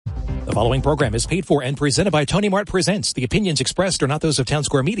The following program is paid for and presented by Tony Mart Presents. The opinions expressed are not those of Town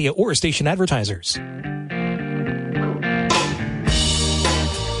Square Media or station advertisers.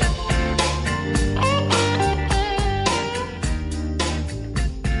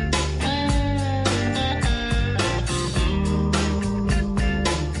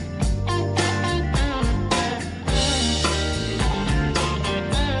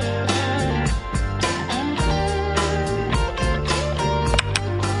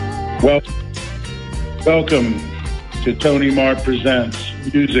 Welcome to Tony Mart Presents,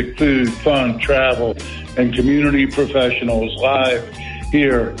 music, food, fun, travel, and community professionals live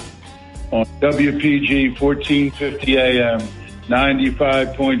here on WPG 1450 AM,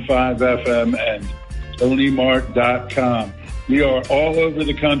 95.5 FM, and TonyMart.com. We are all over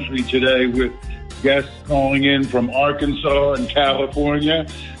the country today with guests calling in from Arkansas and California,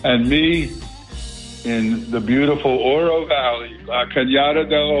 and me in the beautiful Oro Valley, La Cañada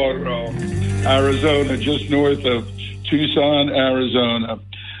del Oro, Arizona, just north of Tucson, Arizona.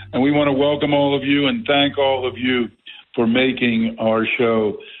 And we want to welcome all of you and thank all of you for making our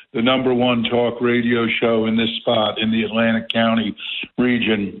show the number one talk radio show in this spot in the Atlantic County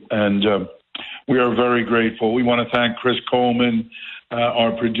region. And we are very grateful. We want to thank Chris Coleman,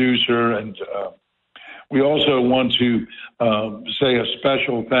 our producer. And we also want to say a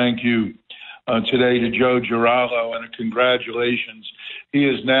special thank you today to Joe Girallo and a congratulations. He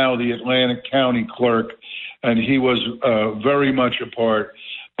is now the Atlantic County Clerk, and he was very much a part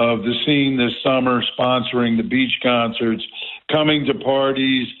of the scene this summer, sponsoring the beach concerts, coming to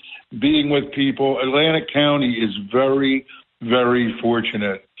parties, being with people. Atlantic County is very, very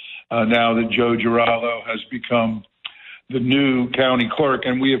fortunate now that Joe Girallo has become the new county clerk.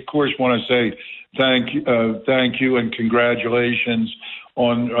 And we, of course, want to say thank you and congratulations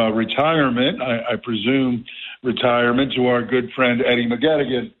on retirement, I presume retirement, to our good friend Eddie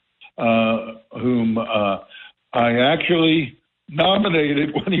McGettigan, whom I actually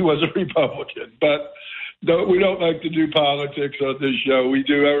nominated when he was a Republican. But we don't like to do politics on this show. We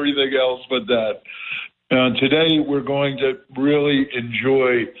do everything else but that. Today we're going to really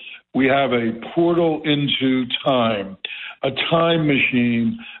enjoy, we have a portal into time, a time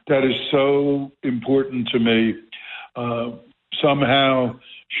machine that is so important to me. Somehow,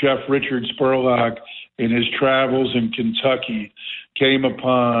 Chef Richard Spurlock, in his travels in Kentucky, came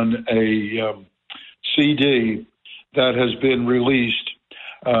upon a CD that has been released.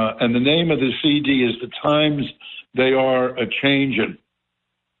 And the name of the CD is The Times They Are A-Changin'.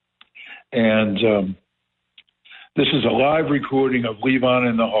 And this is a live recording of Levon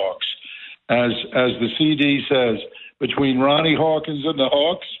and the Hawks. As the CD says, between Ronnie Hawkins and the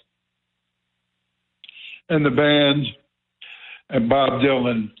Hawks and the band and Bob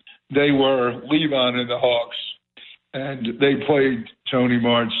Dylan, they were Levon and the Hawks, and they played Tony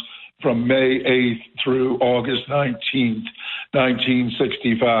Mart's from May 8th through August 19th,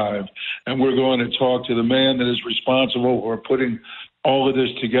 1965. And we're going to talk to the man that is responsible for putting all of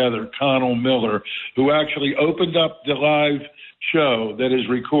this together, Connell Miller, who actually opened up the live show that is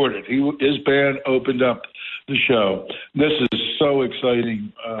recorded. His band opened up the show. This is so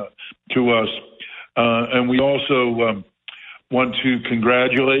exciting to us. And we also want to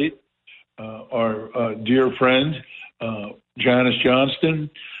congratulate our dear friend, Janice Johnston.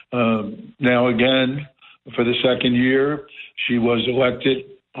 Now again, for the second year, she was elected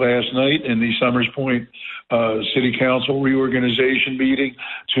last night in the Summers Point City Council reorganization meeting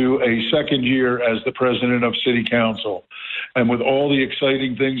to a second year as the president of City Council. And with all the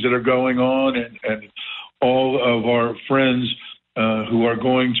exciting things that are going on and all of our friends who are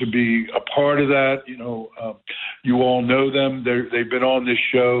going to be a part of that. You all know them. They've been on this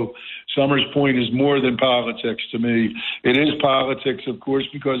show. Summers Point is more than politics to me. It is politics, of course,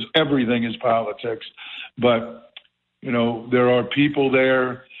 because everything is politics. But, there are people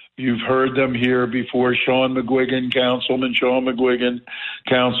there. You've heard them here before. Sean McGuigan, Councilman Sean McGuigan,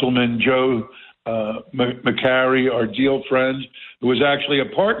 Councilman Joe McCary, our deal friend, who was actually a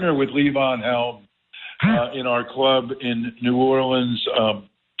partner with Levon Helm in our club in New Orleans.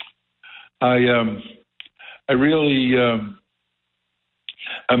 I really am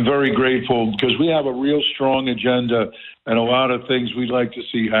very grateful because we have a real strong agenda and a lot of things we'd like to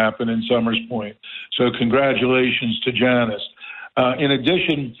see happen in Summers Point. So congratulations to Janice. In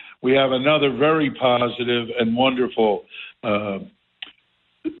addition, we have another very positive and wonderful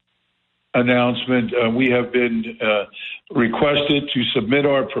announcement. We have been requested to submit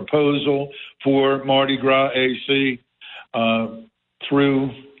our proposal for Mardi Gras AC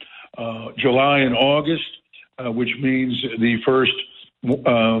through July and August, which means the first,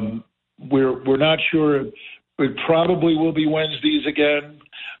 we're not sure, it probably will be Wednesdays again.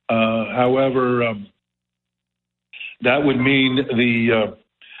 However, that would mean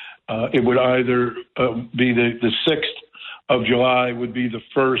it would either be the 6th of July would be the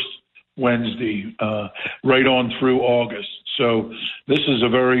first Wednesday, right on through August. So this is a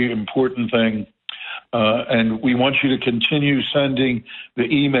very important thing. And we want you to continue sending the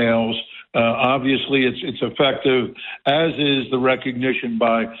emails. Obviously, it's effective, as is the recognition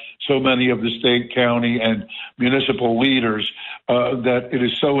by so many of the state, county, and municipal leaders that it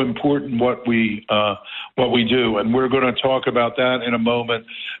is so important what we do. And we're going to talk about that in a moment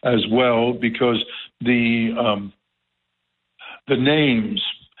as well, because the names,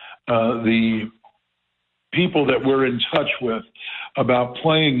 the people that we're in touch with about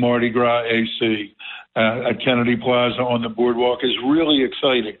playing Mardi Gras AC at Kennedy Plaza on the boardwalk is really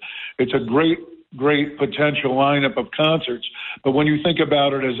exciting. It's a great potential lineup of concerts. But when you think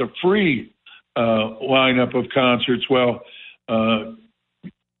about it as a free lineup of concerts, well,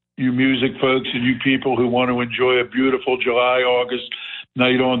 you music folks and you people who want to enjoy a beautiful July, August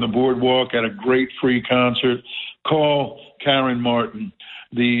night on the boardwalk at a great free concert, call Karen Martin.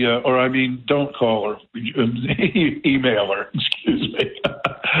 Don't call her. Email her. Excuse me.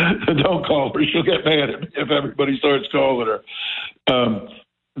 Don't call her. She'll get mad at me if everybody starts calling her.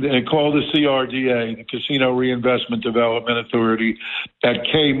 And call the CRDA, the Casino Reinvestment Development Authority, at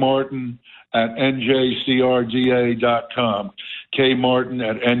kmartin@njcrda.com.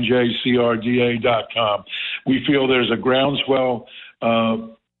 kmartin@njcrda.com. We feel there's a groundswell, as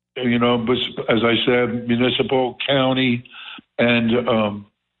I said, municipal, county, and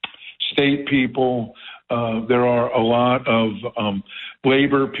state people. There are a lot of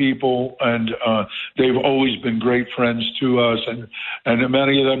labor people, and they've always been great friends to us, and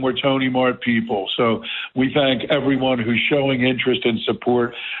many of them were Tony Mart people. So we thank everyone who's showing interest and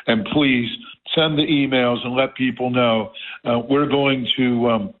support, and please send the emails and let people know. We're going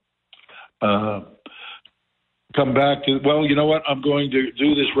to come back to, well, you know what? I'm going to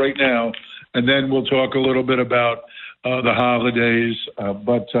do this right now, and then we'll talk a little bit about the holidays,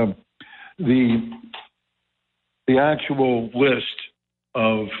 but the actual list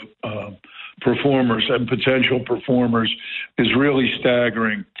of performers and potential performers is really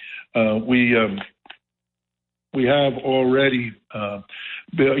staggering. We have already,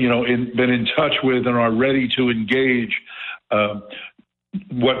 been in touch with and are ready to engage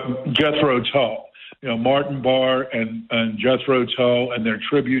what Jethro Tull. Martin Barr and Jethro Tull and their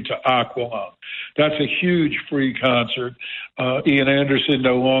tribute to Aqualung. That's a huge free concert. Ian Anderson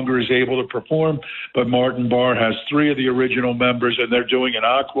no longer is able to perform, but Martin Barr has 3 of the original members, and they're doing an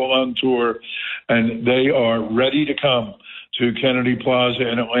Aqualung tour, and they are ready to come to Kennedy Plaza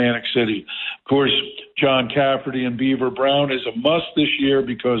in Atlantic City. Of course, John Cafferty and Beaver Brown is a must this year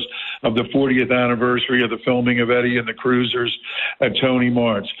because of the 40th anniversary of the filming of Eddie and the Cruisers at Tony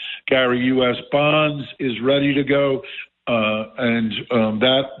Mart's. Gary U.S. Bonds is ready to go, and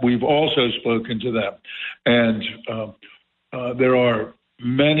that we've also spoken to them. And there are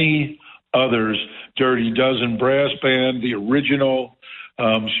many others. Dirty Dozen Brass Band, the original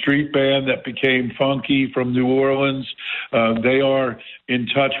street band that became funky from New Orleans. They are in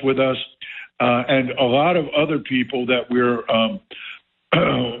touch with us, and a lot of other people that we're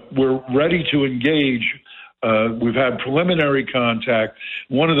ready to engage. We've had preliminary contact.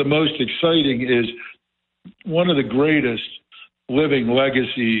 One of the most exciting is one of the greatest living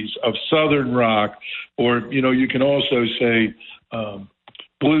legacies of Southern rock, or you can also say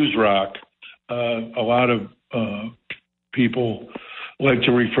blues rock. A lot of people like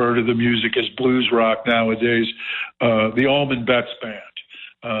to refer to the music as blues rock nowadays, the Allman Betts Band.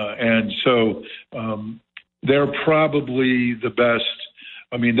 And so they're probably the best.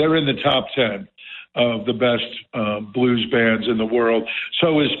 I mean, they're in the top 10 of the best blues bands in the world.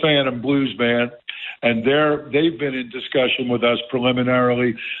 So is Phantom Blues Band. And they've been in discussion with us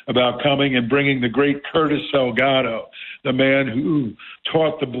preliminarily about coming and bringing the great Curtis Salgado, the man who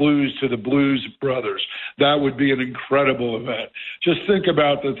taught the blues to the Blues Brothers. That would be an incredible event. Just think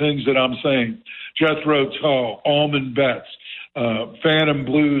about the things that I'm saying. Jethro Tull, Allman Betts, Phantom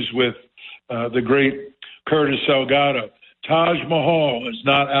Blues with the great Curtis Salgado. Taj Mahal is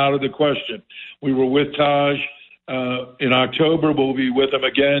not out of the question. We were with Taj in October. We'll be with him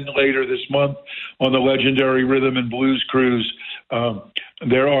again later this month on the legendary Rhythm and Blues Cruise.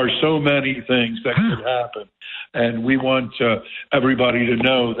 There are so many things that could happen, and we want everybody to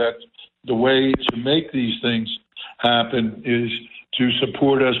know that the way to make these things happen is to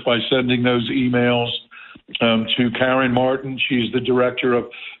support us by sending those emails to Karen Martin. She's the Director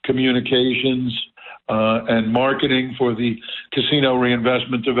of Communications and Marketing for the Casino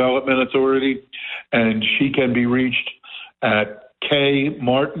Reinvestment Development Authority, and she can be reached at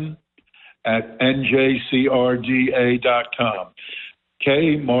kmartin@njcrda.com.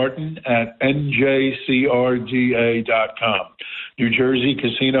 kmartin@njcrda.com. New Jersey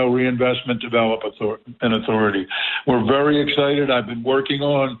Casino Reinvestment Development Authority. We're very excited. I've been working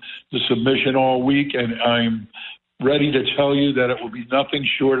on the submission all week, and I'm ready to tell you that it will be nothing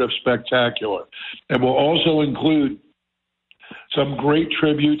short of spectacular. And will also include some great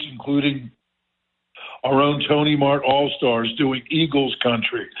tributes, including our own Tony Mart All-Stars doing Eagles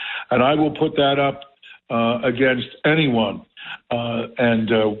Country. And I will put that up against anyone. And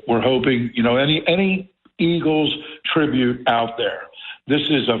we're hoping, any Eagles tribute out there. This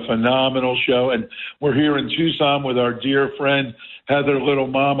is a phenomenal show. And we're here in Tucson with our dear friend, Heather Little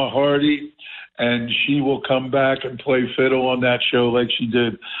Mama Hardy. And she will come back and play fiddle on that show like she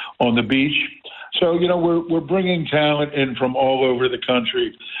did on the beach. So, we're bringing talent in from all over the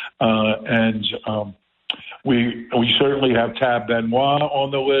country. And we certainly have Tab Benoit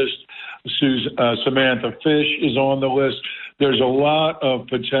on the list. Samantha Fish is on the list. There's a lot of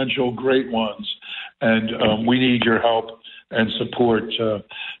potential great ones. And we need your help and support so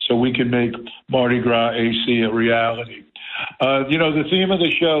we can make Mardi Gras AC a reality. The theme of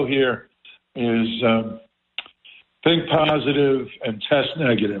the show here is think positive and test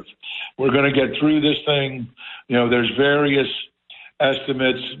negative. We're going to get through this thing. There's various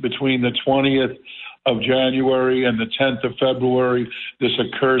estimates between the 20th of January and the 10th of February. This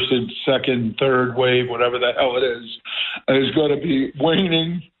accursed second, third wave, whatever the hell it is going to be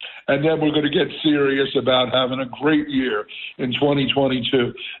waning. And then we're going to get serious about having a great year in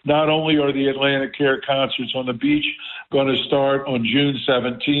 2022. Not only are the Atlantic Care concerts on the beach going to start on June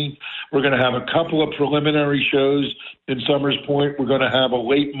 17th, we're going to have a couple of preliminary shows in Summers Point. We're going to have a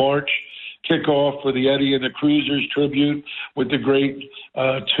late March kickoff for the Eddie and the Cruisers tribute with the great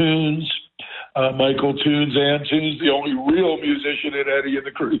Tunes. Michael Tunes and Tunes, the only real musician in Eddie and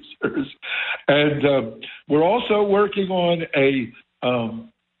the Cruisers. And we're also working on a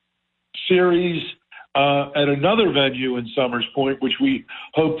series at another venue in Summers Point, which we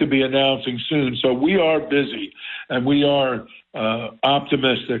hope to be announcing soon. So we are busy and we are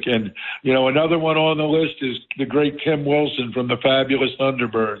optimistic. And, another one on the list is the great Kim Wilson from the Fabulous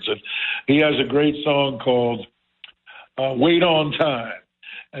Thunderbirds. And he has a great song called Wait on Time.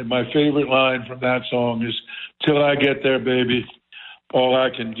 And my favorite line from that song is, till I get there, baby, all I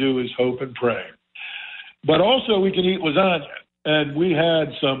can do is hope and pray. But also we can eat lasagna. And we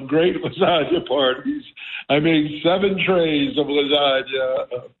had some great lasagna parties. I made 7 trays of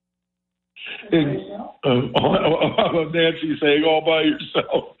lasagna. Nancy saying, all by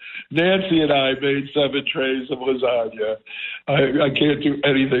yourself. Nancy and I made 7 trays of lasagna. I can't do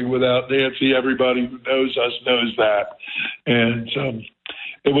anything without Nancy. Everybody who knows us knows that. And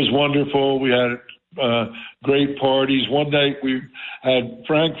it was wonderful. We had great parties. One night we had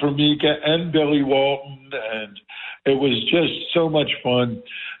Frank Formica and Billy Walton, and it was just so much fun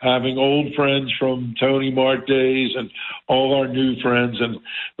having old friends from Tony Mart days and all our new friends. And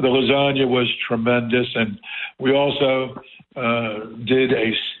the lasagna was tremendous. And we also did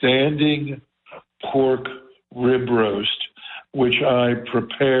a standing pork rib roast, which I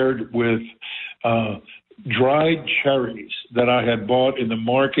prepared with dried cherries that I had bought in the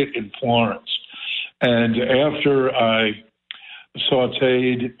market in Florence. And after I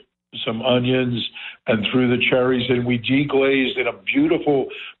sauteed some onions and threw the cherries in, we deglazed in a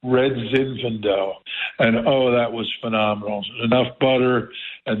beautiful red Zinfandel. And, that was phenomenal. Enough butter,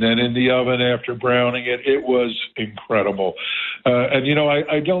 and then in the oven after browning it, it was incredible. And,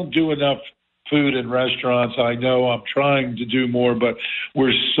 I don't do enough food in restaurants. I know I'm trying to do more, but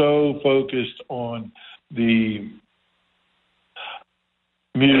we're so focused on the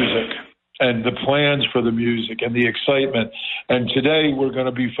music and the plans for the music and the excitement. And today we're going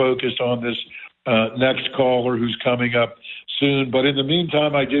to be focused on this next caller who's coming up soon. But in the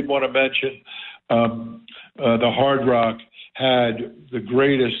meantime, I did want to mention the Hard Rock had the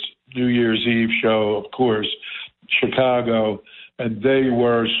greatest New Year's Eve show, of course, Chicago, and they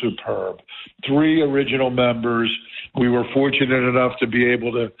were superb. 3 original members. We were fortunate enough to be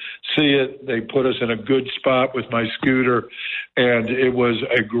able to see it. They put us in a good spot with my scooter, and it was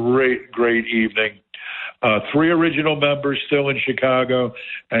a great, great evening. 3 original members still in Chicago,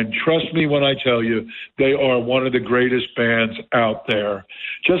 and trust me when I tell you, they are one of the greatest bands out there.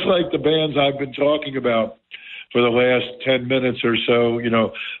 Just like the bands I've been talking about for the last 10 minutes or so,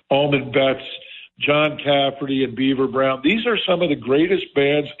 Allman Betts, John Cafferty, and Beaver Brown. These are some of the greatest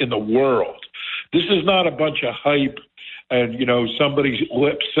bands in the world. This is not a bunch of hype and, somebody's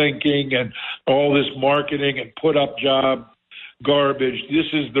lip syncing and all this marketing and put up job garbage.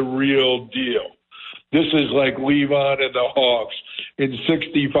 This is the real deal. This is like Levon and the Hawks in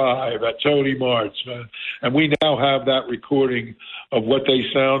 '65 at Tony Mart's, and we now have that recording of what they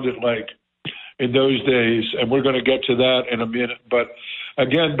sounded like in those days, and we're going to get to that in a minute. But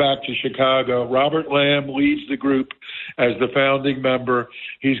again, back to Chicago. Robert Lamb leads the group as the founding member.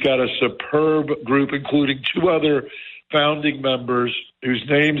 He's got a superb group, including 2 other founding members whose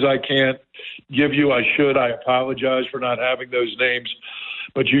names I can't give you. I should. I apologize for not having those names.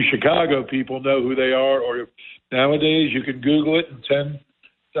 But you Chicago people know who they are, or nowadays you can Google it in 10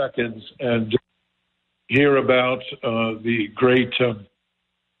 seconds and hear about the great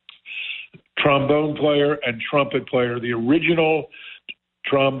trombone player and trumpet player, the original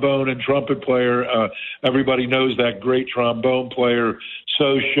trombone and trumpet player. Everybody knows that great trombone player,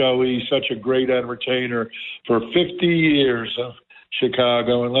 so showy, such a great entertainer for 50 years of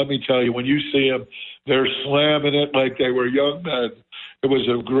Chicago. And let me tell you, when you see them, they're slamming it like they were young men. It was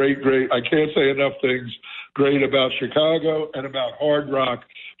a great, I can't say enough things great about Chicago and about hard rock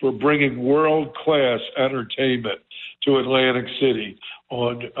for bringing world-class entertainment to Atlantic City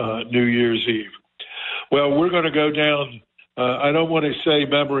on New Year's Eve. Well, we're going to go down, I don't want to say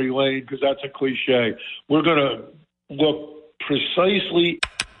memory lane because that's a cliche. We're going to look precisely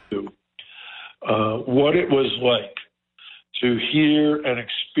to what it was like to hear and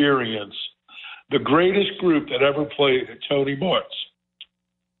experience the greatest group that ever played at Tony Mart's.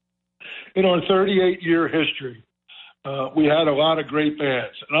 In our 38-year history, we had a lot of great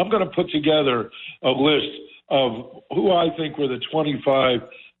bands. And I'm going to put together a list of who I think were the 25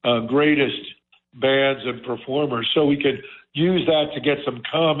 greatest bands and performers, so we could use that to get some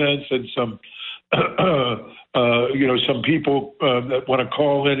comments and some, some people that want to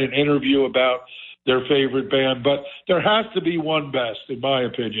call in and interview about their favorite band. But there has to be one best, in my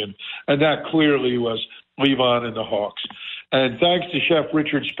opinion, and that clearly was Levon and the Hawks. And thanks to Chef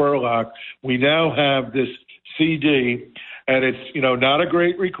Richard Spurlock, we now have this CD, and it's, not a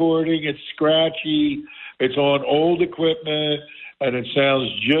great recording. It's scratchy. It's on old equipment, and it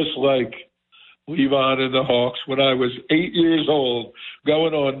sounds just like Levon and the Hawks when I was 8 years old,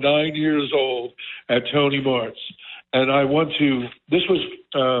 going on 9 years old at Tony Mart's. And this was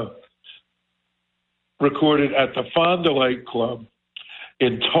recorded at the Fond du Lac Club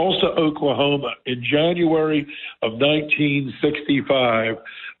in Tulsa, Oklahoma, in January of 1965,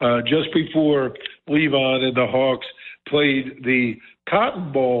 just before Levon and the Hawks played the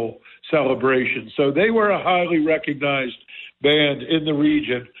Cotton Bowl celebration. So they were a highly recognized band in the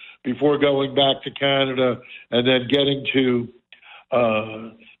region before going back to Canada and then getting to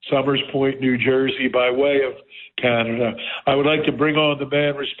Somers Point, New Jersey, by way of Canada. I would like to bring on the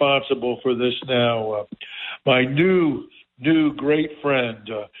man responsible for this now, my new great friend,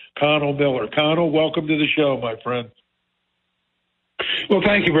 Connell Miller. Connell, welcome to the show, my friend. Well,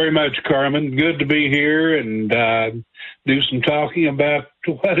 thank you very much, Carmen. Good to be here and do some talking about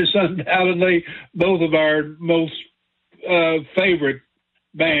what is undoubtedly both of our most favorite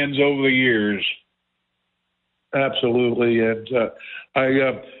bands over the years. Absolutely. And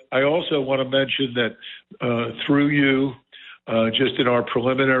I also want to mention that through you, just in our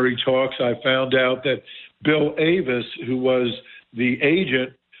preliminary talks, I found out that Bill Avis, who was the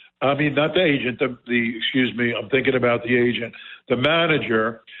agent, I'm thinking about the agent, the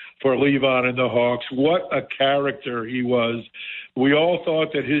manager for Levon and the Hawks. What a character he was. We all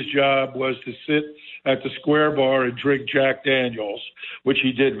thought that his job was to sit at the Square Bar and drink Jack Daniels, which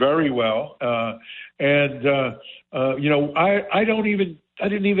he did very well. I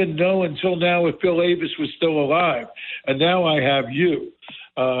didn't even know until now if Bill Avis was still alive. And now I have you.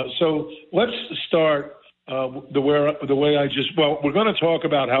 So let's start the way we're going to talk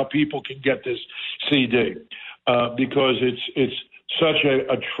about how people can get this CD because it's such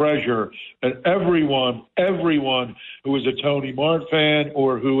a treasure, and everyone who is a Tony Mart fan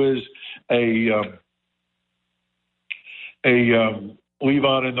or who is a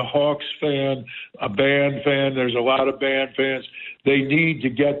Levon and the Hawks fan, a band fan. There's a lot of band fans. They need to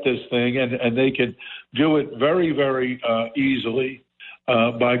get this thing, and they can do it very, very easily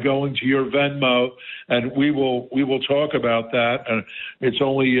by going to your Venmo, and we will talk about that. It's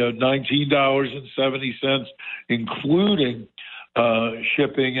only $19.70, including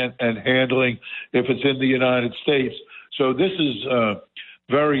shipping and handling if it's in the United States. So this is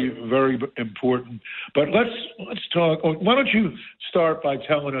very, very important. But let's talk. Why don't you start by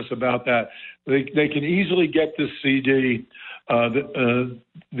telling us about that? They can easily get this CD.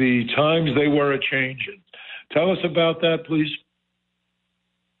 The times they were a-changing. Tell us about that, please.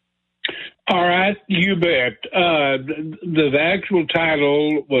 All right, you bet. The actual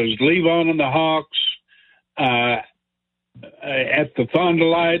title was Levon and the Hawks at the Fond du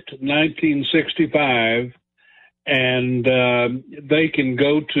Lac 1965, and they can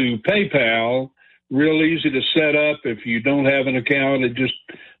go to PayPal. Real easy to set up. If you don't have an account, it just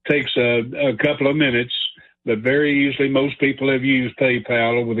takes a couple of minutes, but very easily. Most people have used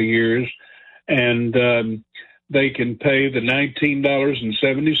PayPal over the years, and they can pay the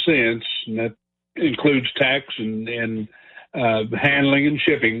 $19.70, and that includes tax and handling and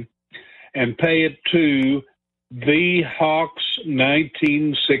shipping, and pay it to the Hawks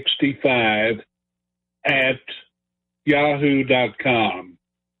 1965 at yahoo.com.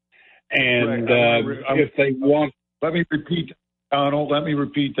 And if they want... Let me repeat, Donald, that.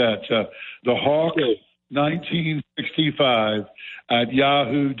 The Hawks 1965 at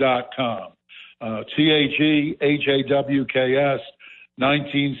yahoo.com. THEHAWKS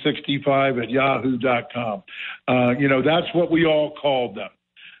 1965 at yahoo.com. That's what we all called them.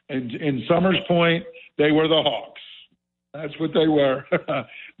 And in Summers Point, they were the Hawks. That's what they were.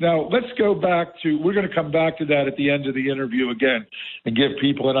 Now, let's go back to, we're going to come back to that at the end of the interview again and give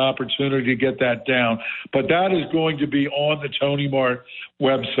people an opportunity to get that down. But that is going to be on the Tony Mart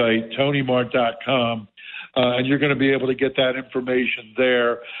website, tonymart.com. And you're going to be able to get that information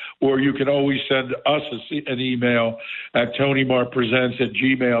there. Or you can always send us an email at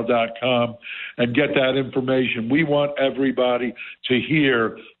tonymartpresents@gmail.com and get that information. We want everybody to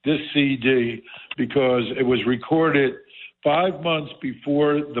hear this CD because it was recorded 5 months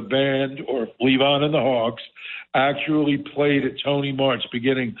before the band, or Levon and the Hawks, actually played at Tony Mart's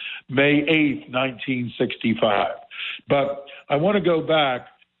beginning May 8th, 1965. But I want to go back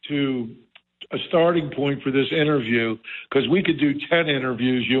to a starting point for this interview, because we could do 10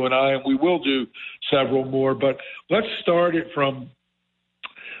 interviews, you and I, and we will do several more. But let's start it from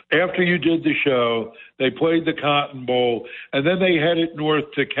after you did the show. They played the Cotton Bowl, and then they headed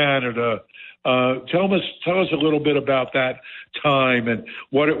north to Canada. Tell us a little bit about that time and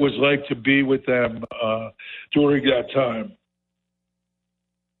what it was like to be with them during that time.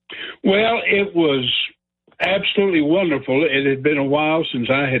 Well, it was absolutely wonderful. It had been a while since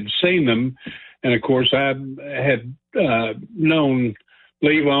I had seen them, and of course I had known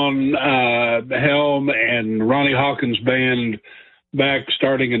Levon Helm and Ronnie Hawkins' band back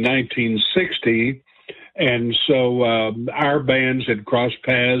starting in 1960. And so our bands had crossed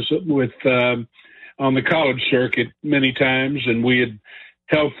paths with on the college circuit many times, and we had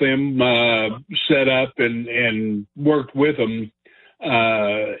helped them set up and worked with them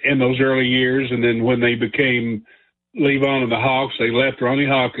in those early years. And then when they became Levon and the Hawks, they left Ronnie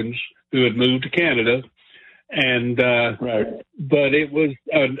Hawkins, who had moved to Canada. And right. But it was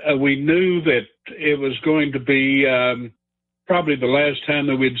we knew that it was going to be probably the last time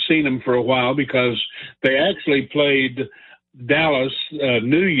that we'd seen them for a while, because they actually played Dallas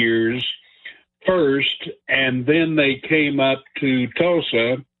New Year's first, and then they came up to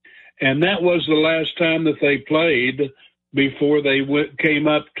Tulsa, and that was the last time that they played before they came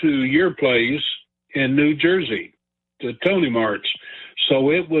up to your place in New Jersey, to Tony Mart's.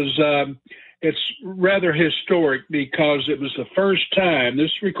 So it was it's rather historic, because it was the first time,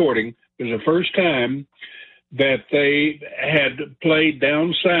 this recording was the first time that they had played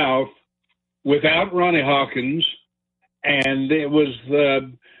down south without Ronnie Hawkins, and it was the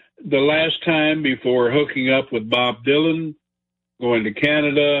last time before hooking up with Bob Dylan, going to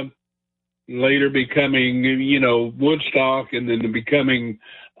Canada, later becoming, Woodstock, and then becoming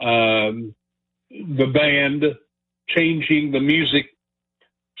the band, changing the music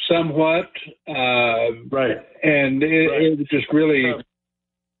somewhat. Right. And it was just really...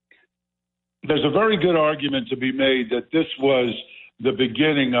 There's a very good argument to be made that this was the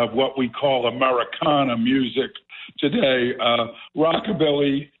beginning of what we call Americana music today.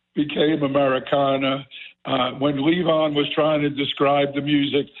 Rockabilly became Americana. When Levon was trying to describe the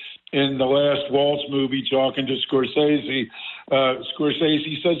music in the last Waltz movie, talking to Scorsese,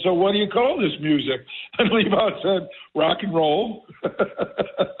 Scorsese said, "So what do you call this music?" And Levon said, "Rock and roll."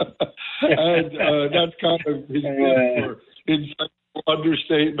 And that's kind of his insightful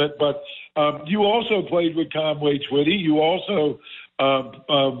understatement. But you also played with Conway Twitty. You also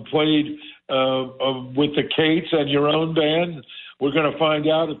played with the Cates and your own band. We're going to find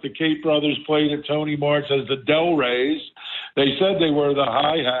out if the Cate brothers played at Tony Mart's as the Del Reys. They said they were the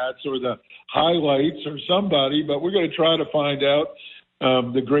hi-hats or the highlights or somebody, but we're going to try to find out.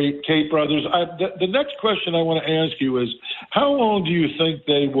 The great Cate brothers. The next question I want to ask you is, how long do you think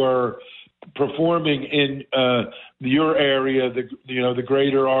they were performing in your area, the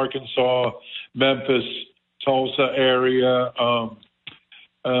greater Arkansas, Memphis, Tulsa area,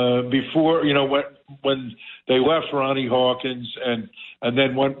 before, when they left Ronnie Hawkins and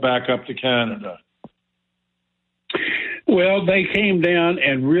then went back up to Canada? Well, they came down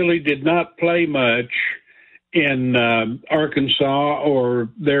and really did not play much in Arkansas or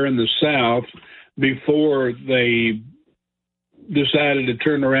there in the South before they decided to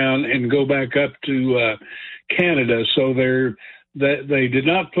turn around and go back up to Canada. So they did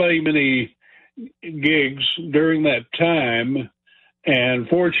not play many gigs during that time. And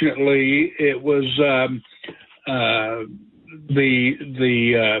fortunately, it was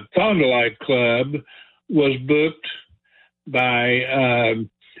the Fond du Lac Club was booked by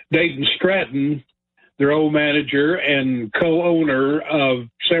Dayton Stratton, their old manager and co-owner of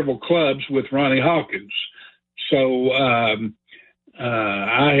several clubs with Ronnie Hawkins. So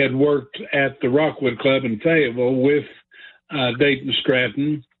I had worked at the Rockwood Club in Fayetteville with Dayton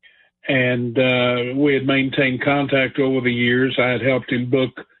Stratton, and we had maintained contact over the years. I had helped him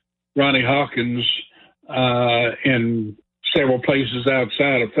book Ronnie Hawkins in several places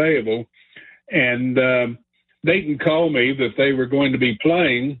outside of Fayetteville. And Dayton called me that they were going to be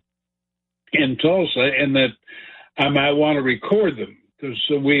playing in Tulsa and that I might want to record them. Because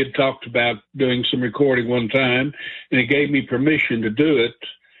we had talked about doing some recording one time, and he gave me permission to do it.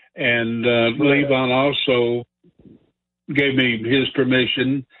 And Levon also gave me his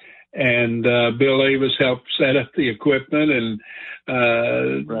permission. And Bill Avis helped set up the equipment, and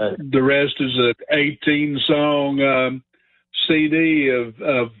the rest is an 18-song CD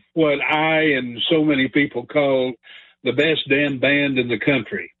of what I and so many people call the best damn band in the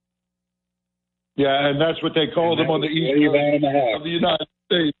country. Yeah, and that's what they called them on the East Coast of the United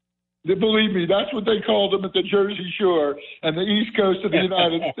States. Believe me, that's what they called them at the Jersey Shore and the East Coast of the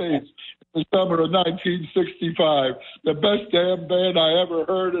United States in the summer of 1965. The best damn band I ever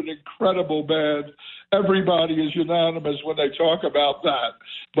heard, an incredible band. Everybody is unanimous when they talk about that.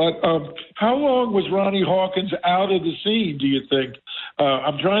 But how long was Ronnie Hawkins out of the scene, do you think?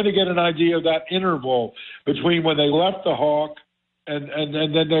 I'm trying to get an idea of that interval between when they left the Hawk and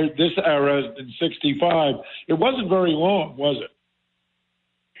then this era in 65. It wasn't very long, was it?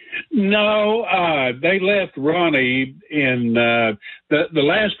 No, they left Ronnie in the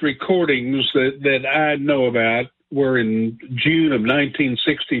last recordings that I know about were in June of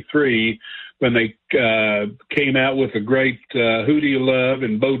 1963 when they came out with a great Who Do You Love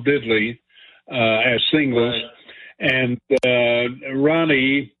and Bo Diddley as singles. Right. And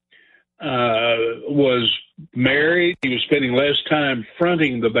Ronnie was married. He was spending less time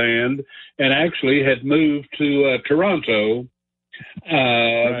fronting the band and actually had moved to Toronto.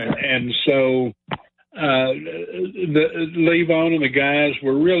 And so Levon and the guys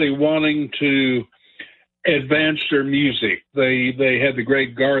were really wanting to advance their music. They had the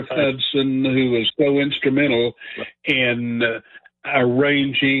great Garth Hudson, who was so instrumental in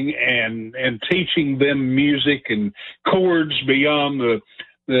arranging and teaching them music and chords beyond the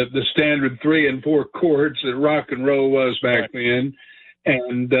standard 3 and 4 chords that rock and roll was back then.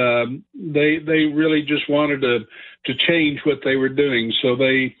 And they really just wanted to change what they were doing. So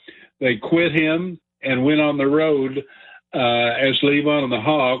they quit him and went on the road as Levon and the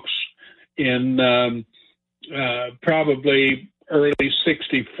Hawks in probably early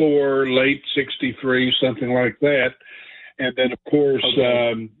 64, late 63, something like that. And then, of course,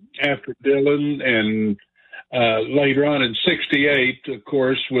 after Dylan and later on in 68, of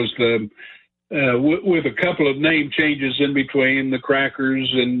course, was the with a couple of name changes in between, the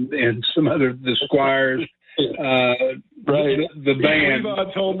Crackers and some other, the Squires. The band.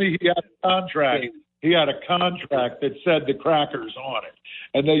 Levon told me he had a contract. He had a contract that said the Crackers on it,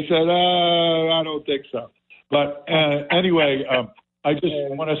 and they said, "I don't think so." But anyway, I just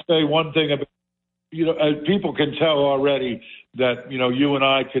want to say one thing about, people can tell already that, you and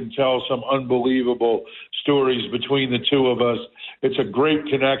I can tell some unbelievable stories between the two of us. It's a great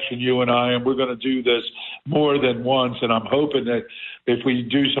connection, you and I, and we're going to do this more than once. And I'm hoping that if we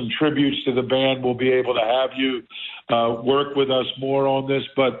do some tributes to the band, we'll be able to have you work with us more on this.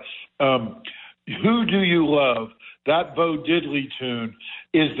 But Who Do You Love? That Bo Diddley tune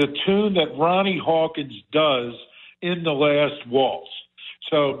is the tune that Ronnie Hawkins does in The Last Waltz.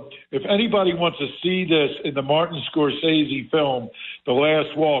 So if anybody wants to see this in the Martin Scorsese film, The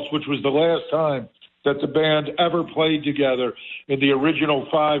Last Waltz, which was the last time that the band ever played together in the original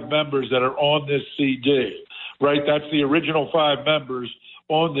 5 members that are on this CD, right? That's the original 5 members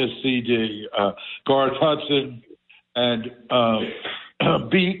on this CD, Garth Hudson and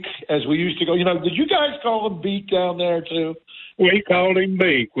Beak, as we used to go. Did you guys call him Beak down there too? We called him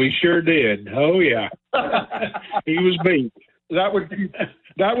Beak. We sure did. Oh, yeah. He was Beak. That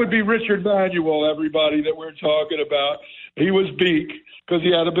would be Richard Manuel, everybody that we're talking about. He was Beak because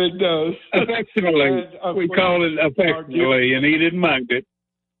he had a big nose. Affectionately. We called it affectionately, and he didn't mind it.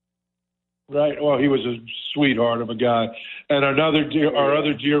 Right. Well, he was a sweetheart of a guy. And our other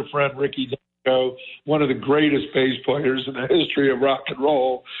dear friend, Ricky Danko, one of the greatest bass players in the history of rock and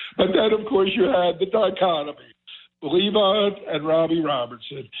roll. And then, of course, you had the dichotomy, Levon and Robbie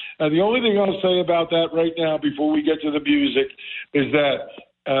Robertson. And the only thing I'll say about that right now before we get to the music is that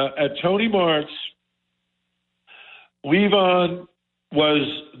at Tony Mart's, Levon was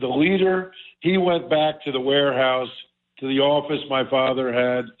the leader. He went back to the warehouse, to the office my father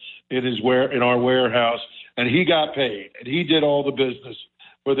had in our warehouse, and he got paid, and he did all the business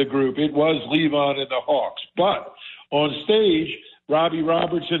for the group. It was Levon and the Hawks. But on stage, Robbie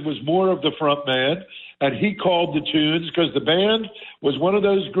Robertson was more of the front man, and he called the tunes because the band was one of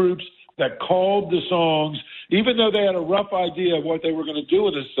those groups that called the songs. Even though they had a rough idea of what they were going to do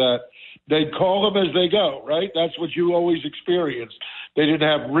in a set, they'd call them as they go, right? That's what you always experienced. They didn't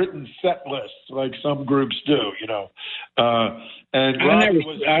have written set lists like some groups do, you know. And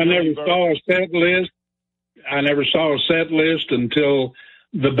I never saw a set list. I never saw a set list until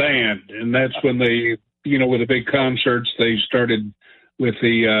the band, and that's when they, you know, with the big concerts, they started with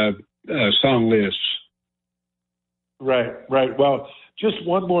the song lists. Right. Well, just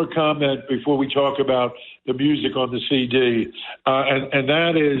one more comment before we talk about the music on the CD, and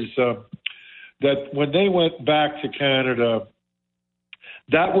that is that when they went back to Canada,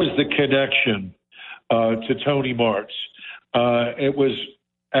 that was the connection to Tony Mart's. It was,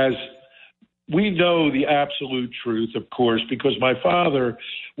 as we know, the absolute truth, of course, because my father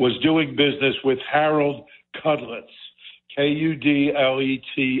was doing business with Harold Cudlitz, Kudlets.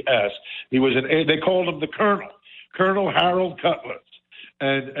 He was they called him the Colonel Harold Cudlitz.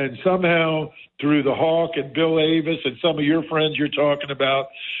 And somehow through the Hawk and Bill Avis and some of your friends you're talking about,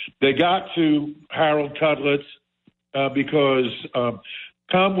 they got to Harold Cudlitz because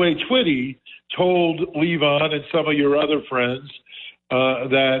Conway Twitty told Levon and some of your other friends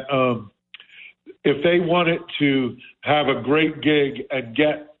that if they wanted to have a great gig and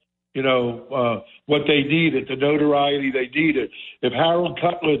get, you know, what they needed, the notoriety they needed, if Harold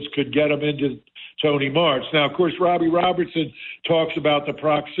Cudlitz could get them into Tony Mart's. Now, of course, Robbie Robertson talks about the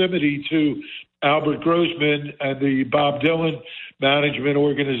proximity to Albert Grossman and the Bob Dylan management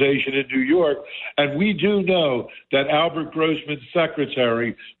organization in New York. And we do know that Albert Grossman's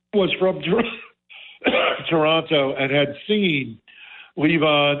secretary was from Toronto and had seen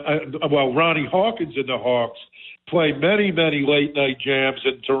Levon, Ronnie Hawkins and the Hawks play many, many late night jams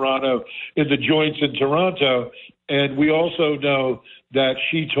in Toronto, in the joints in Toronto. And we also know that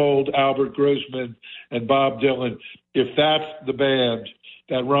she told Albert Grossman and Bob Dylan, if that's the band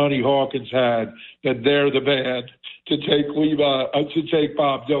that Ronnie Hawkins had, then they're the band to take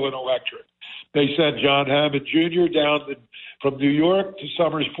Bob Dylan electric. They sent John Hammond Jr. down from New York to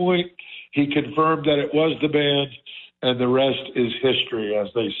Summers Point. He confirmed that it was the band, and the rest is history,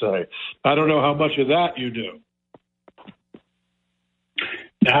 as they say. I don't know how much of that you knew.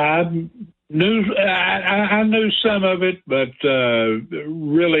 I knew some of it, but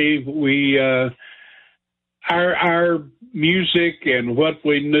really, our music and what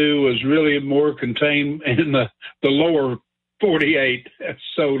we knew was really more contained in the lower 48,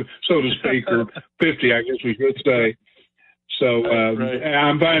 so to speak, or 50, I guess we should say. So right.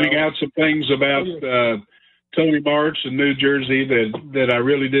 I'm finding out some things about Tony Mart's in New Jersey that I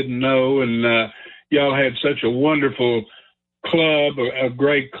really didn't know, and y'all had such a wonderful club, a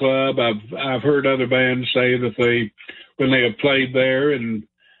great club. I've heard other bands say that when they have played there, and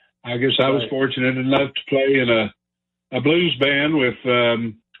I guess I was fortunate enough to play in a blues band with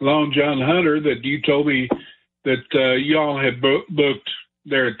Long John Hunter that you told me that y'all had booked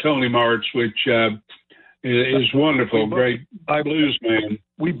there at Tony Mart's, which is wonderful. Great blues man.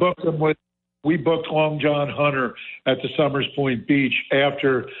 We booked Long John Hunter at the Summers Point Beach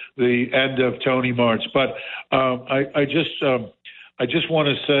after the end of Tony Mart's. But I just want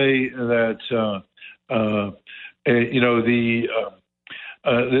to say that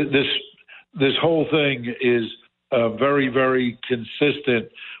this whole thing is very, very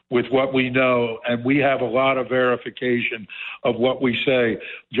consistent with what we know, and we have a lot of verification of what we say.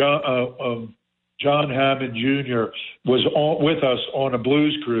 John Hammond Jr. was with us on a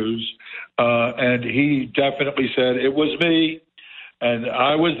blues cruise, and he definitely said, it was me, and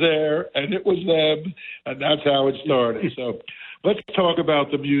I was there, and it was them, and that's how it started. So let's talk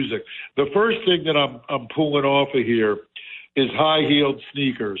about the music. The first thing that I'm pulling off of here is High-Heeled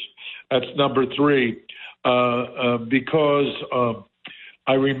Sneakers. That's number 3, because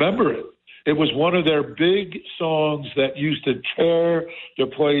I remember it. It was one of their big songs that used to tear the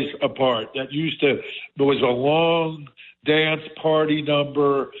place apart. There was a long dance party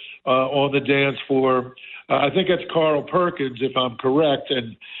number on the dance floor. I think that's Carl Perkins, if I'm correct.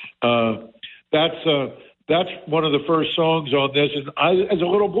 And that's one of the first songs on this. And as a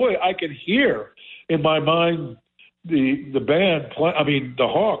little boy, I could hear in my mind the band the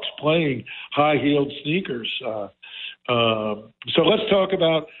Hawks playing High-Heeled Sneakers. So let's talk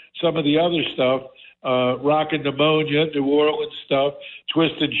about some of the other stuff. Rockin' Pneumonia, New Orleans stuff,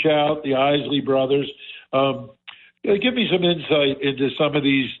 Twist and Shout, the Isley Brothers. Give me some insight into some of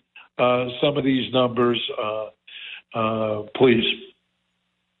these numbers, please.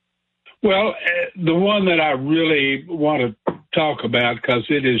 Well, the one that I really want to talk about, because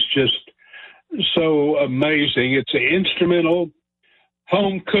it is just so amazing, it's an instrumental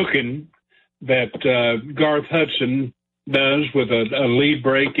home cooking that Garth Hudson does with a lead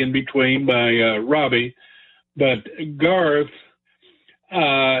break in between by Robbie. But Garth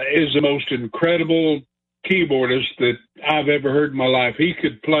is the most incredible keyboardist that I've ever heard in my life. He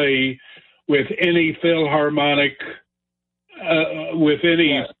could play with any Philharmonic, with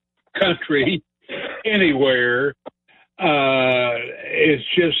any country, anywhere. It's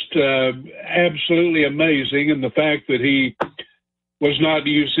just absolutely amazing. And the fact that he was not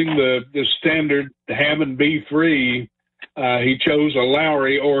using the standard Hammond B3, he chose a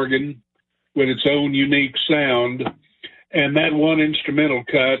Lowry organ with its own unique sound. And that one instrumental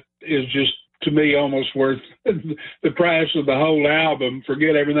cut is just, to me, almost worth the price of the whole album.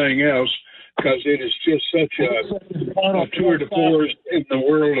 Forget everything else, because it is just such a tour de force in the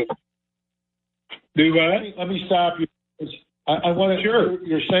world of. Do what? Let me stop you. I want to. Sure.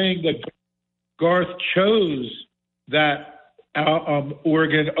 You're saying that Garth chose that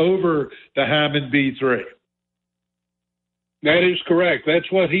organ over the Hammond B3. That is correct.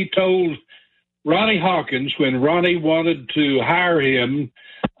 That's what he told Ronnie Hawkins when Ronnie wanted to hire him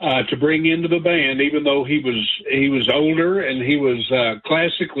to bring into the band, even though he was older and he was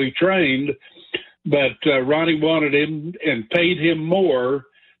classically trained. But Ronnie wanted him and paid him more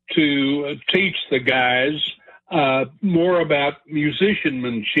to teach the guys more about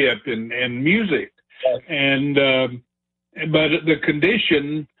musicianship and music. And but the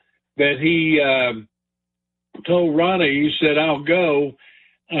condition that he told Ronnie, he said, "I'll go.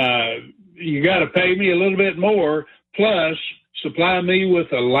 You got to pay me a little bit more, plus supply me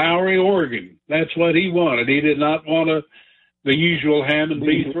with a Lowry organ." That's what he wanted. He did not want the usual Hammond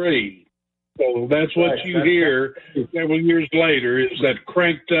B3. So that's what you hear several years later, is that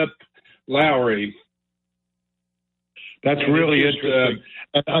cranked up Lowry. That's really interesting.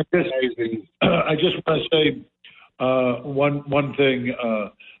 And I just want to say one thing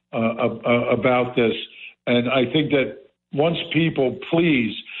about this, and I think that once people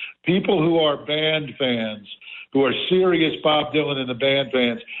who are band fans, who are serious Bob Dylan and the band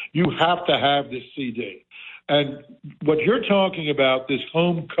fans, you have to have this CD. And what you're talking about, this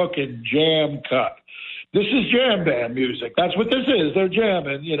home cooking jam cut, this is jam band music. That's what this is. They're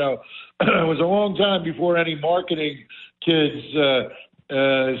jamming. You know, it was a long time before any marketing kids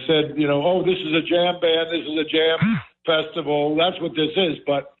said, you know, oh, this is a jam band. This is a jam festival. That's what this is.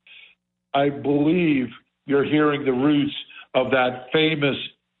 But I believe you're hearing the roots of that famous,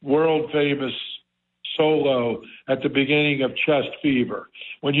 world famous solo at the beginning of Chest Fever.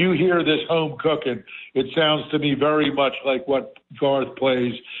 When you hear this home cooking, it sounds to me very much like what Garth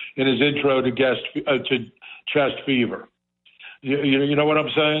plays in his intro to Chest Fever. You know what I'm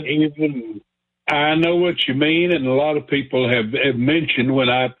saying? I know what you mean, and a lot of people have mentioned when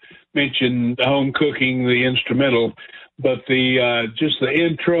I mentioned home cooking, the instrumental, but the just the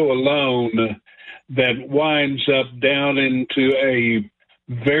intro alone that winds up down into a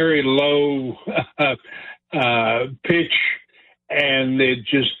very low pitch, and it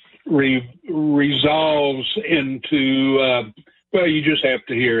just resolves into well, you just have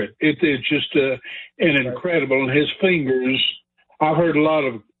to hear it. It's just an incredible. And his fingers, I've heard a lot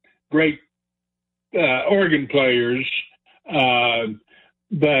of great organ players,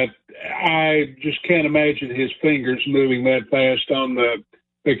 but I just can't imagine his fingers moving that fast on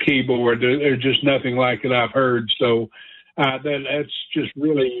the keyboard. There's just nothing like it I've heard. So that's just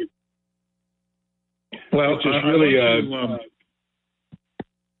really, well, it's just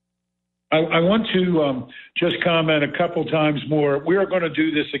I want to just comment a couple times more. We are going to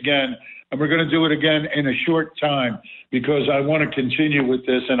do this again, and we're going to do it again in a short time, because I want to continue with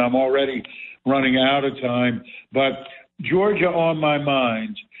this, and I'm already running out of time. But Georgia on My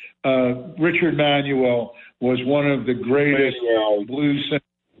Mind, Richard Manuel was one of the greatest blues singers.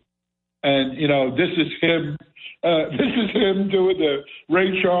 And, you know, this is him doing the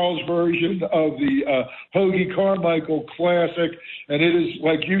Ray Charles version of the Hoagie Carmichael classic. And it is,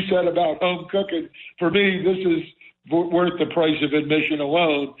 like you said about home cooking, for me, this is worth the price of admission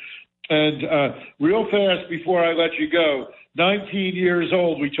alone. And real fast before I let you go, 19 years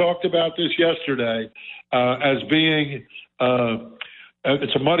old. We talked about this yesterday as being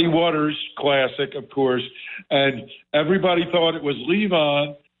it's a Muddy Waters classic, of course, and everybody thought it was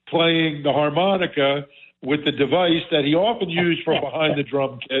Levon playing the harmonica with the device that he often used from behind the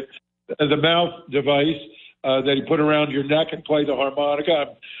drum kit, the mouth device that he put around your neck and play the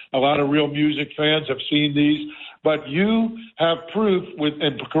harmonica. A lot of real music fans have seen these. But you have proof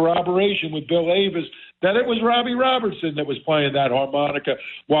and corroboration with Bill Avis that it was Robbie Robertson that was playing that harmonica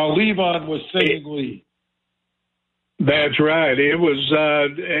while Levon was singing lead. That's right. It was,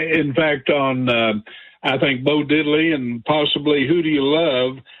 in fact, on, I think, Bo Diddley and possibly Who Do You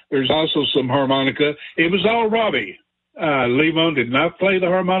Love, there's also some harmonica. It was all Robbie. Levon did not play the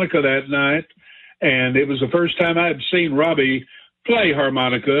harmonica that night, and it was the first time I had seen Robbie play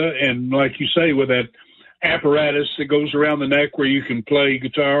harmonica, and like you say, with that apparatus that goes around the neck where you can play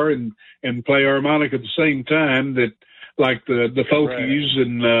guitar and play harmonica at the same time, that like the Folkies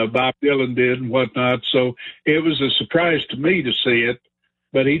and Bob Dylan did and whatnot. So it was a surprise to me to see it,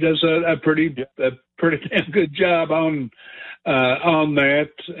 but he does a pretty damn good job on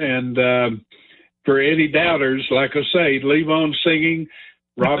that. And for any doubters, like I say, Levon singing,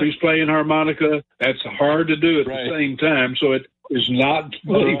 Robbie's playing harmonica. That's hard to do at the same time. So it is not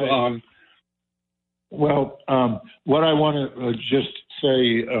Levon. Well, what I want to just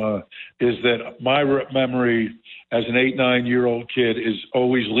say is that my memory as an 8-9-year-old kid is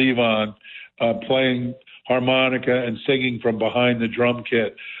always Levon playing harmonica and singing from behind the drum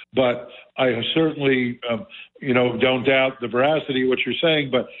kit. But I certainly, don't doubt the veracity of what you're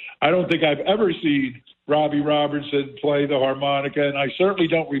saying, but I don't think I've ever seen Robbie Robertson play the harmonica, and I certainly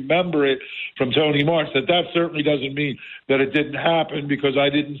don't remember it from Tony Mart. That certainly doesn't mean that it didn't happen, because I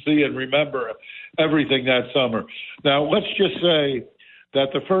didn't see and remember everything that summer. Now, let's just say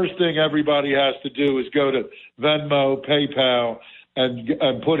that the first thing everybody has to do is go to Venmo, PayPal, and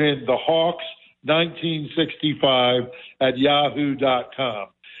put in the Hawks 1965 at yahoo.com.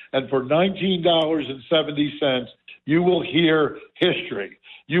 And for $19.70, you will hear history.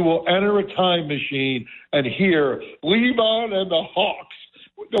 You will enter a time machine and hear Levon and the Hawks,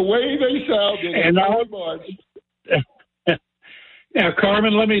 the way they sounded. And now,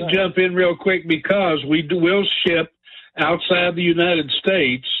 Carmen, let me jump in real quick, because we will ship outside the United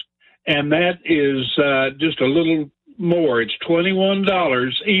States, and that is just a little more. It's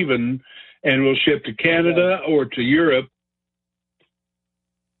 $21 even, and we'll ship to Canada or to Europe.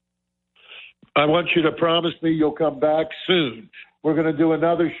 I want you to promise me you'll come back soon. We're going to do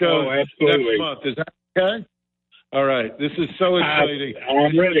another show next month. Is that okay? All right. This is so exciting.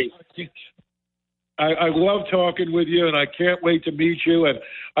 I'm ready. I love talking with you, and I can't wait to meet you. And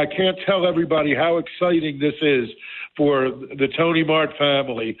I can't tell everybody how exciting this is for the Tony Mart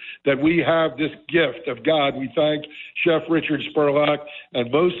family, that we have this gift of God. We thank Chef Richard Spurlock,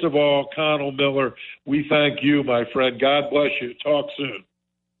 and most of all, Connell Miller. We thank you, my friend. God bless you. Talk soon.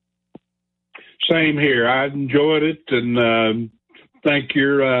 Same here. I enjoyed it, and thank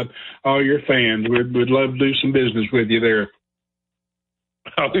all your fans. We'd love to do some business with you there.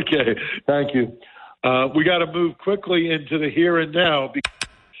 Okay. Thank you. We got to move quickly into the here and now, because,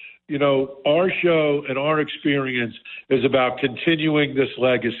 our show and our experience is about continuing this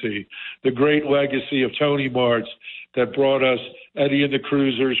legacy, the great legacy of Tony Mart's that brought us Eddie and the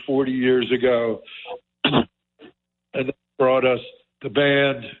Cruisers 40 years ago, and that brought us the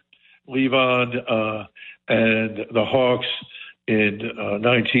band, Levon, and the Hawks in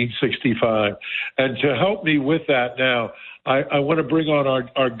 1965. And to help me with that now, I want to bring on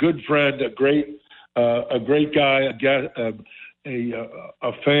our good friend, a great guy,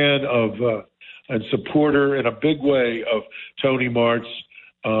 a fan of and supporter in a big way of Tony Mart's,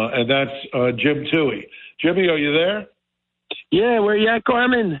 and that's Jim Toohey. Jimmy, are you there? Yeah, where you at,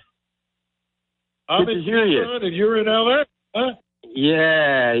 Carmen? I'm Good in to hear you. Houston, and you're in LA? Huh?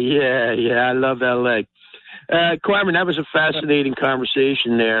 Yeah. I love LA. Carmen, that was a fascinating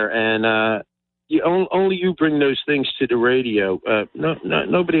conversation there, and only you bring those things to the radio.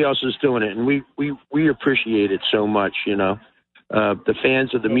 Nobody else is doing it, and we appreciate it so much. The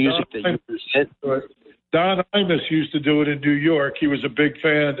fans of the music that you present. Don Imus used to do it in New York. He was a big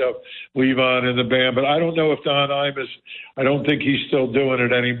fan of Levon and the band, but I don't know if Don Imus, I don't think he's still doing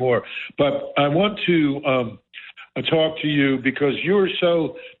it anymore. But I want to talk to you because you're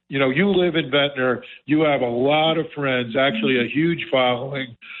so, you live in Ventnor. You have a lot of friends, actually a huge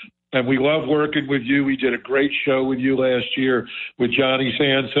following, and we love working with you. We did a great show with you last year with Johnny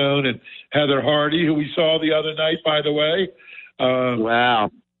Sansone and Heather Hardy, who we saw the other night, by the way.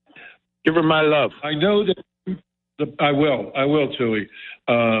 Wow. Give her my love. I know that I will, Toohey.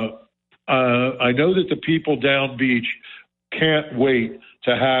 I know that the people down beach can't wait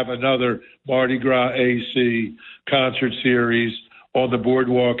to have another Mardi Gras AC concert series on the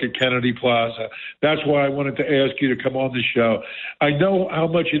boardwalk at Kennedy Plaza. That's why I wanted to ask you to come on the show. I know how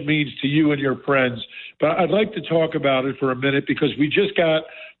much it means to you and your friends, but I'd like to talk about it for a minute because we just got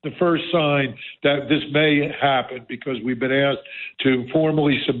the first sign that this may happen because we've been asked to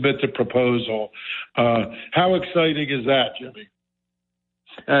formally submit the proposal. How exciting is that, Jimmy?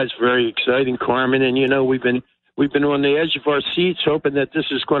 That's very exciting, Carmen. And, you know, we've been on the edge of our seats hoping that this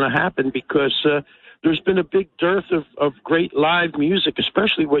is going to happen because there's been a big dearth of great live music,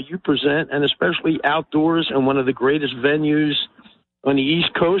 especially what you present, and especially outdoors and one of the greatest venues on the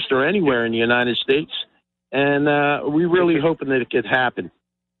East Coast or anywhere in the United States. And we're really hoping that it could happen.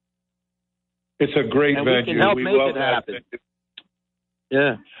 It's a great venue. We can help make it happen.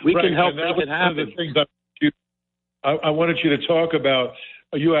 Yeah, we can help make it happen. One of the things I wanted you to talk about.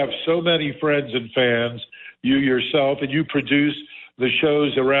 You have so many friends and fans, you yourself, and you produce the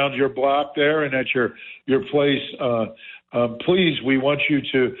shows around your block there and at your place. Please, we want you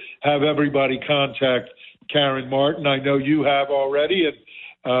to have everybody contact Karen Martin. I know you have already, and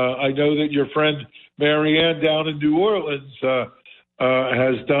I know that your friend Marianne down in New Orleans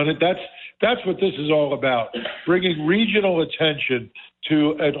has done it. That's what this is all about, bringing regional attention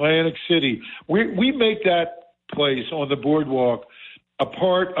to Atlantic City. We make that place on the boardwalk a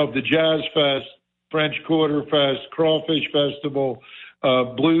part of the Jazz Fest, French Quarter Fest, Crawfish Festival,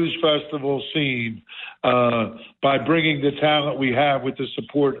 Blues Festival scene by bringing the talent we have with the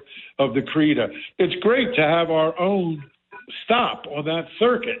support of the CRETA. It's great to have our own stop on that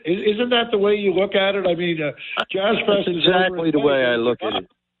circuit. Isn't that the way you look at it? I mean, Jazz Fest is exactly the way I look at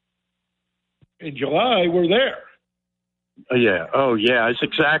it. In July, we're there. Yeah. Oh, yeah. It's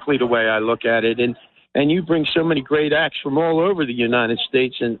exactly the way I look at it. And you bring so many great acts from all over the United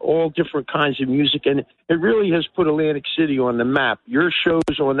States and all different kinds of music. And it really has put Atlantic City on the map. Your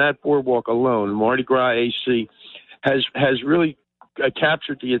shows on that boardwalk alone, Mardi Gras AC, has really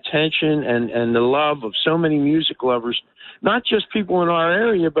captured the attention and the love of so many music lovers, not just people in our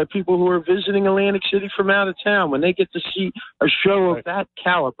area, but people who are visiting Atlantic City from out of town. When they get to see a show of that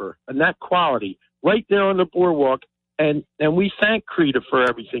caliber and that quality right there on the boardwalk, and we thank CRETA for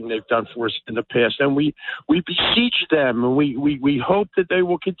everything they've done for us in the past, and we beseech them, and we hope that they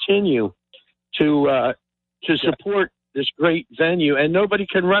will continue to support this great venue. And nobody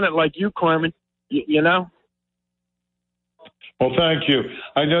can run it like you, Carmen. You know. Well, thank you.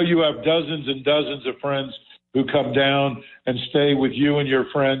 I know you have dozens and dozens of friends who come down and stay with you and your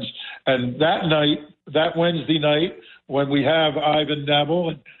friends. And that night, that Wednesday night, when we have Ivan Neville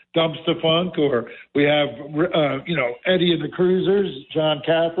and Dumpster Funk, or we have, Eddie and the Cruisers, John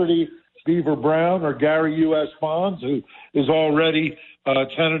Cafferty, Beaver Brown, or Gary U.S. Bonds, who is already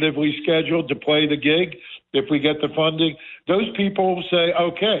tentatively scheduled to play the gig if we get the funding. Those people say,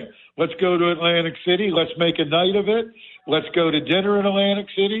 okay, let's go to Atlantic City. Let's make a night of it. Let's go to dinner in Atlantic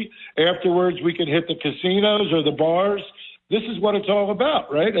City. Afterwards, we can hit the casinos or the bars. This is what it's all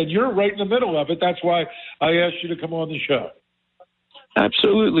about, right? And you're right in the middle of it. That's why I asked you to come on the show.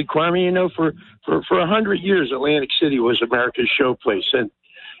 Absolutely, Carmen. You know, for 100 years, Atlantic City was America's showplace,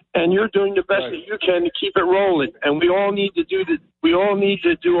 and you're doing the best that you can to keep it rolling. And we all need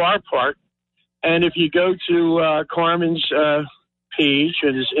to do our part. And if you go to Carmen's page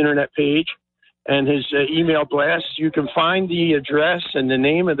and his internet page and his email blast, you can find the address and the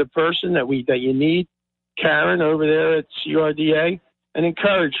name of the person that you need, Karen over there at CRDA, and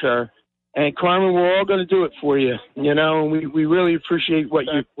encourage her. And Carmen, we're all going to do it for you, you know, and we really appreciate what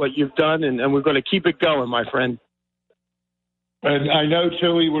you've done, and we're going to keep it going, my friend. And I know,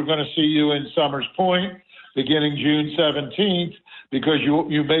 Tilly, we're going to see you in Summers Point beginning June 17th because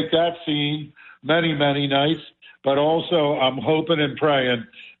you make that scene many, many nights. But also I'm hoping and praying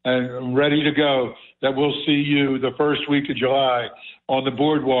and ready to go that we'll see you the first week of July on the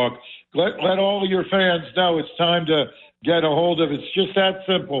boardwalk. Let all of your fans know it's time to get a hold of it. It's just that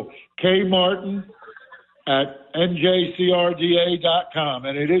simple. K. Martin at njcrda.com.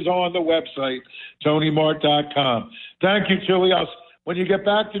 And it is on the website, tonymart.com. Thank you, Tilly. When you get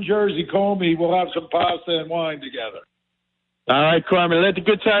back to Jersey, call me. We'll have some pasta and wine together. All right, Carmen. Let the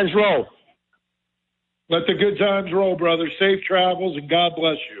good times roll. Let the good times roll, brother. Safe travels, and God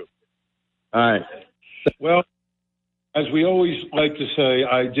bless you. All right. Well, as we always like to say,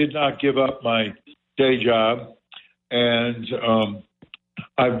 I did not give up my day job, and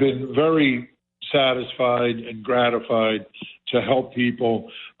I've been very satisfied and gratified to help people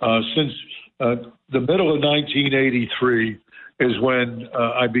since the middle of 1983 is when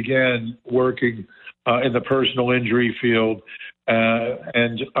I began working in the personal injury field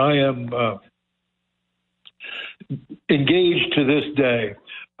And I am engaged to this day.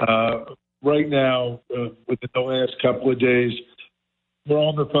 Right now, within the last couple of days, we're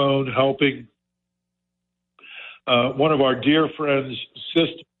on the phone helping one of our dear friends'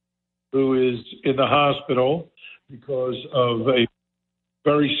 sister, who is in the hospital because of a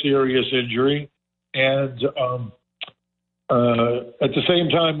very serious injury. And at the same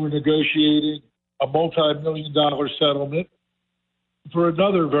time, we're negotiating a multi-million-dollar settlement for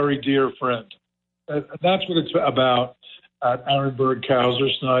another very dear friend. And that's what it's about at Arenberg, Kauser,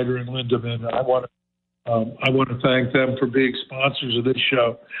 Snyder, and Lindemann. I want to thank them for being sponsors of this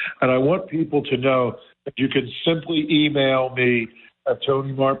show. And I want people to know that you can simply email me at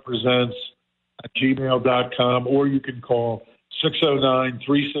Tony Mart Presents at gmail.com, or you can call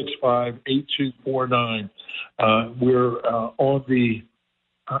 609-365-8249. We're on the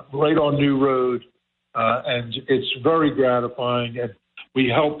right on New Road, and it's very gratifying. And we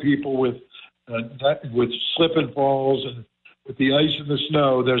help people with slip and falls, and with the ice and the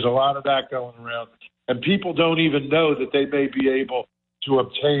snow. There's a lot of that going around, and people don't even know that they may be able to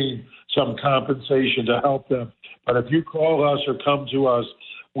obtain some compensation to help them. But if you call us or come to us,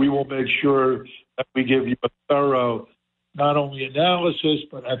 we will make sure that we give you a thorough, not only analysis,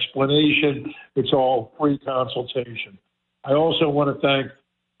 but explanation. It's all free consultation. I also want to thank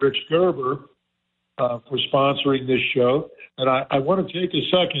Rich Gerber for sponsoring this show. And I want to take a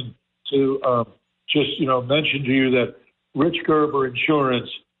second to just mention to you that Rich Gerber Insurance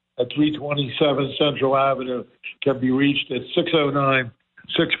at 327 Central Avenue can be reached at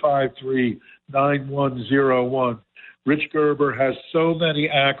 609-653-9101. Rich Gerber has so many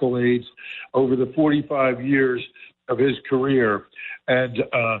accolades over the 45 years of his career. And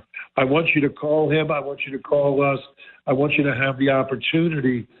I want you to call him. I want you to call us. I want you to have the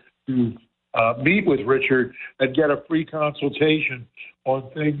opportunity to meet with Richard and get a free consultation on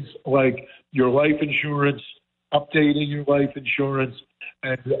things like your life insurance, updating your life insurance,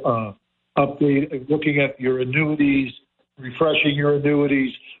 and looking at your annuities, refreshing your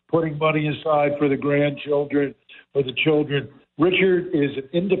annuities, putting money aside for the grandchildren, for the children. Richard is an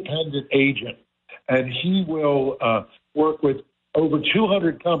independent agent, and he will work with over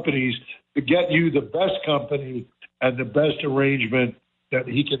 200 companies to get you the best company and the best arrangement that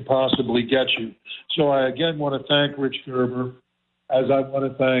he can possibly get you. So I again want to thank Rich Gerber, as I want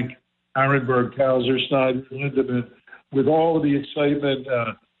to thank Arenberg, Kauser, Snyder, Lindemann. With all of the excitement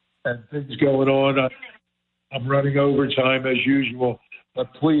and things going on, I'm running overtime as usual,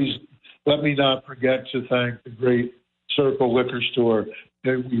 but please let me not forget to thank the great Circle Liquor Store.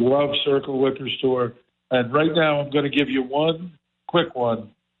 We love Circle Liquor Store. And right now I'm going to give you one quick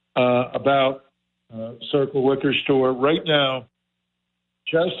one about Circle Liquor Store. Right now,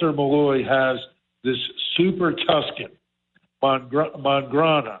 Chester Malloy has this Super Tuscan, Mongrana,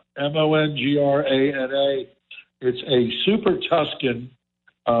 Mongrana. It's a Super Tuscan,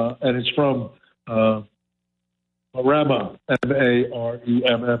 and it's from Maremma,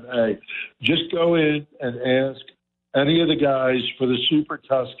 Maremma. Just go in and ask any of the guys for the Super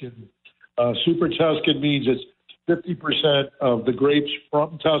Tuscan. Super Tuscan means it's 50% of the grapes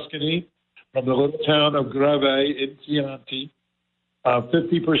from Tuscany, from the little town of Greve in Chianti,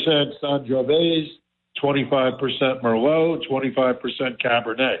 50% Sangiovese, 25% Merlot, 25%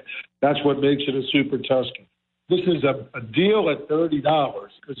 Cabernet. That's what makes it a Super Tuscan. This is a deal at $30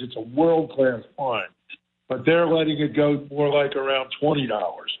 because it's a world-class wine, but they're letting it go more like around $20.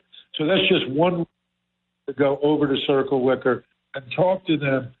 So that's just one to go over to Circle Liquor and talk to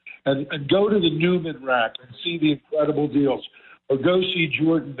them and go to the Newman rack and see the incredible deals, or go see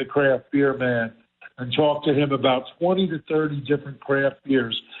Jordan, the craft beer man, and talk to him about 20 to 30 different craft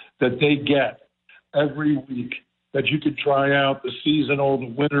beers that they get every week that you can try out, the seasonal,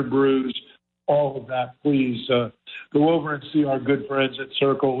 the winter brews, all of that. Please go over and see our good friends at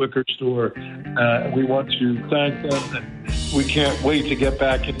Circle Liquor Store. We want to thank them, and we can't wait to get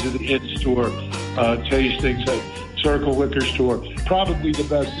back into the in-store tastings at Circle Liquor Store. Probably the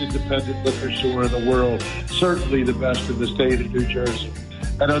best independent liquor store in the world, certainly the best in the state of New Jersey.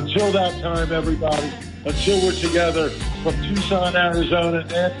 And until that time, everybody, until we're together from Tucson, Arizona,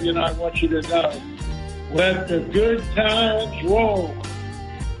 Nancy and I want you to know, let the good times roll.